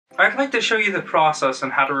I'd like to show you the process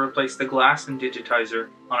on how to replace the glass and digitizer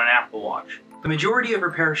on an Apple Watch. The majority of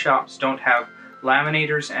repair shops don't have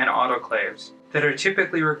laminators and autoclaves that are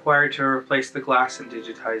typically required to replace the glass and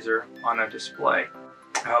digitizer on a display.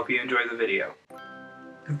 I hope you enjoy the video.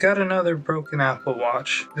 I've got another broken Apple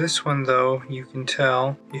Watch. This one though, you can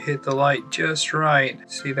tell, you hit the light just right.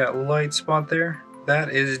 See that light spot there?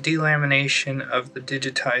 That is delamination of the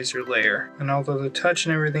digitizer layer. And although the touch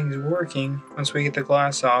and everything is working, once we get the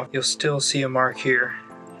glass off, you'll still see a mark here.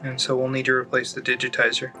 And so we'll need to replace the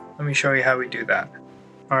digitizer. Let me show you how we do that.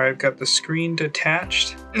 Alright, I've got the screen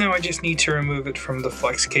detached. Now I just need to remove it from the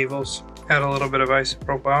flex cables. Add a little bit of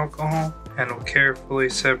isopropyl alcohol, and we'll carefully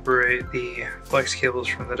separate the flex cables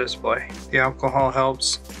from the display. The alcohol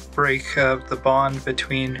helps break up the bond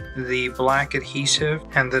between the black adhesive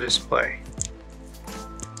and the display.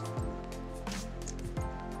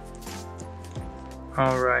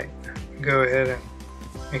 Alright, go ahead and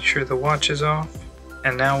make sure the watch is off,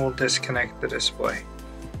 and now we'll disconnect the display.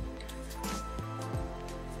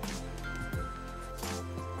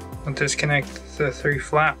 We'll disconnect the 3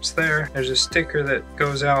 flaps there. There's a sticker that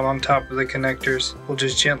goes out on top of the connectors. We'll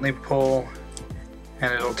just gently pull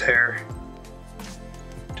and it'll tear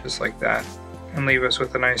just like that and leave us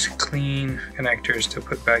with a nice clean connectors to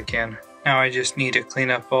put back in. Now I just need to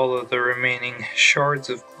clean up all of the remaining shards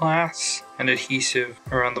of glass and adhesive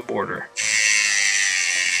around the border.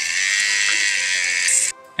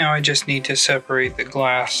 Now I just need to separate the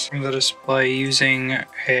glass from the display using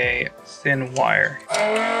a thin wire.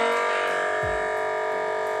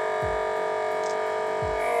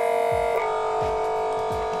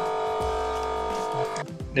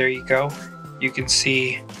 There you go. You can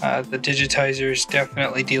see the digitizer is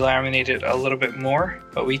definitely delaminated a little bit more,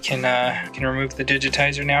 but we can remove the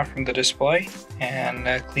digitizer now from the display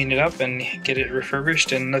and clean it up and get it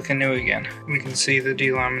refurbished and looking new again. We can see the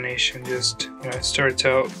delamination just, it starts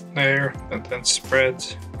out there, but then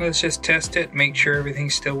spreads. Let's just test it, make sure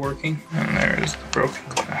everything's still working. And there's the broken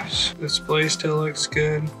glass. The display still looks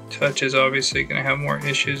good. Touch is obviously going to have more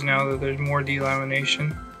issues now that there's more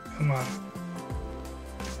delamination. Come on.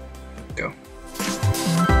 Go.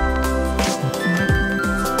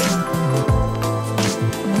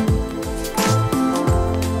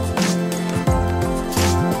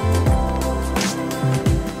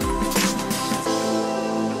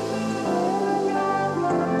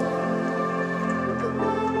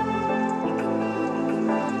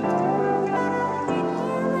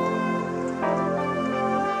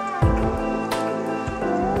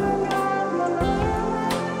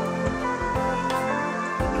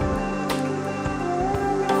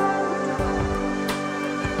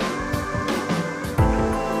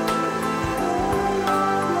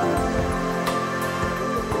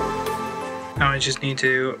 Now I just need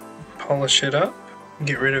to polish it up,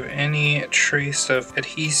 get rid of any trace of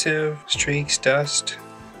adhesive, streaks, dust.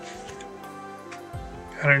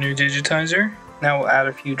 Got our new digitizer. Now we'll add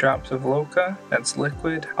a few drops of LOCA, that's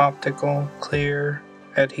liquid, optical, clear,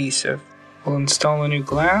 adhesive. We'll install a new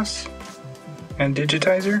glass and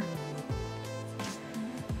digitizer.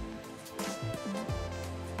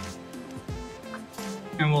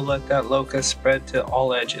 And we'll let that LOCA spread to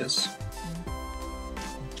all edges.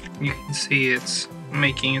 You can see it's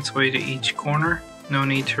making its way to each corner. No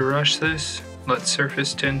need to rush this. Let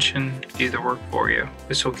surface tension do the work for you.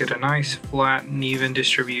 This will get a nice flat and even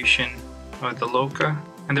distribution of the LOCA.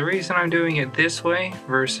 And the reason I'm doing it this way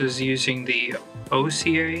versus using the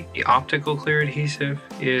OCA, the optical clear adhesive,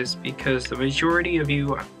 is because the majority of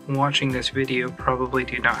you watching this video probably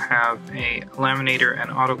do not have a laminator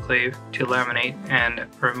and autoclave to laminate and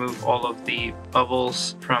remove all of the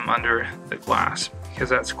bubbles from under the glass, because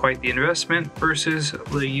that's quite the investment versus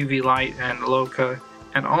the UV light and LOCA.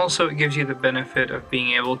 And also it gives you the benefit of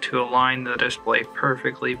being able to align the display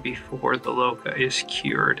perfectly before the LOCA is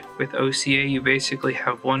cured. With OCA you basically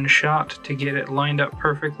have one shot to get it lined up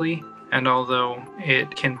perfectly, and although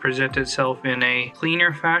it can present itself in a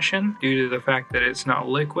cleaner fashion due to the fact that it's not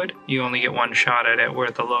liquid, you only get one shot at it, where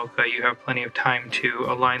at the LOCA you have plenty of time to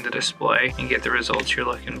align the display and get the results you're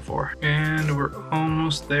looking for. And we're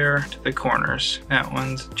almost there to the corners. That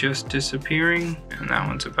one's just disappearing, and that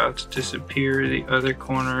one's about to disappear. The other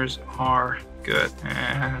corners are good.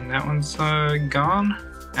 And that one's gone,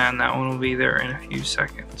 and that one will be there in a few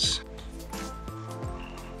seconds.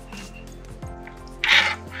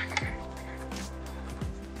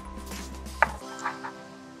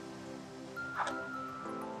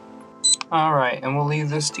 Alright, and we'll leave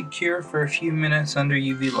this to cure for a few minutes under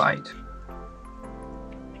UV light.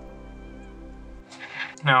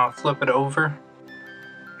 Now I'll flip it over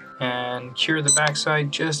and cure the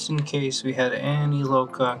backside just in case we had any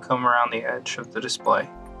LOCA come around the edge of the display.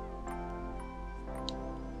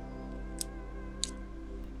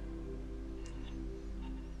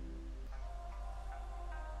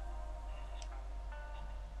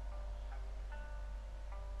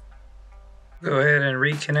 Go ahead and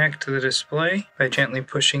reconnect the display by gently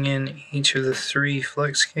pushing in each of the 3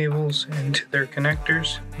 flex cables into their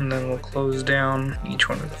connectors, and then we'll close down each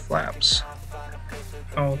one of the flaps.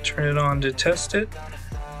 I'll turn it on to test it.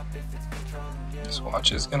 This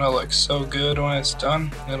watch is gonna look so good when it's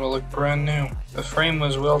done. It'll look brand new. The frame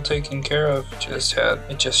was well taken care of,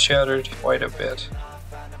 it just shattered quite a bit.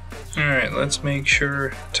 Alright, let's make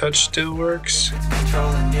sure touch still works.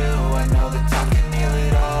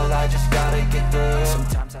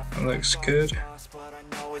 It looks good.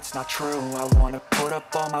 It's not true. I wanna put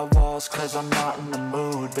up all my walls cause I'm not in the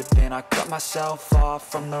mood, but then I cut myself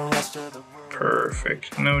off from the rest of the room.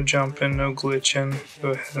 Perfect. No jumping, no glitching.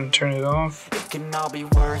 Go ahead and turn it off. It can all be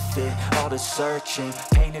worth it, all the searching.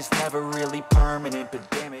 Pain is never really permanent, but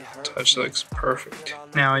damn it hurts. Touch looks perfect.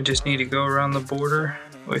 Now I just need to go around the border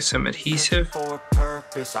with some adhesive. For a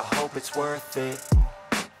purpose, I hope it's worth it.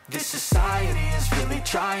 This society is really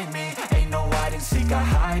trying me. Ain't no hide and seek, I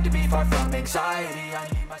hide to be far from anxiety. I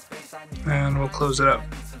need my space, I need. And we'll close it up.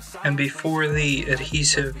 And before the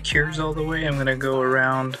adhesive cures all the way, I'm going to go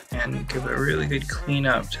around and give a really good clean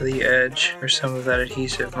up to the edge where some of that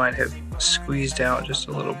adhesive might have squeezed out just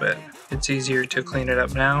a little bit. It's easier to clean it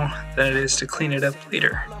up now than it is to clean it up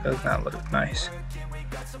later. Doesn't that look nice?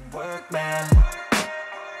 Work, man.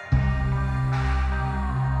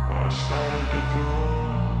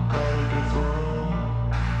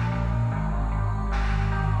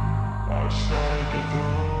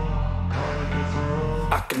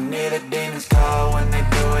 I can hear the demons call when they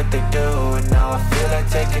do what they do, and now I feel like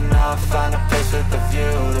taking off, find a place with a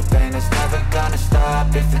view. The pain is never gonna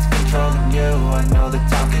stop if it's controlling you. I know that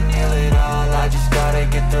time can heal it all, I just gotta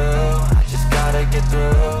get through. I just gotta get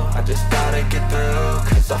through, I just gotta get through.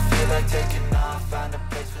 Cause I feel like taking off, find a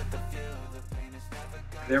place with a view. The pain is never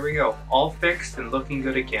gonna. There we go, all fixed and looking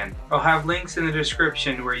good again. I'll have links in the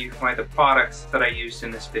description where you can find the products that I used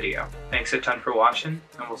in this video. Thanks a ton for watching,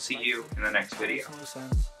 and we'll see you in the next video.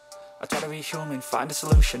 I try to be human, find a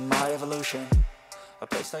solution, my evolution. A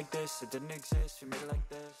place like this, it didn't exist, we made it like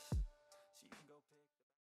this.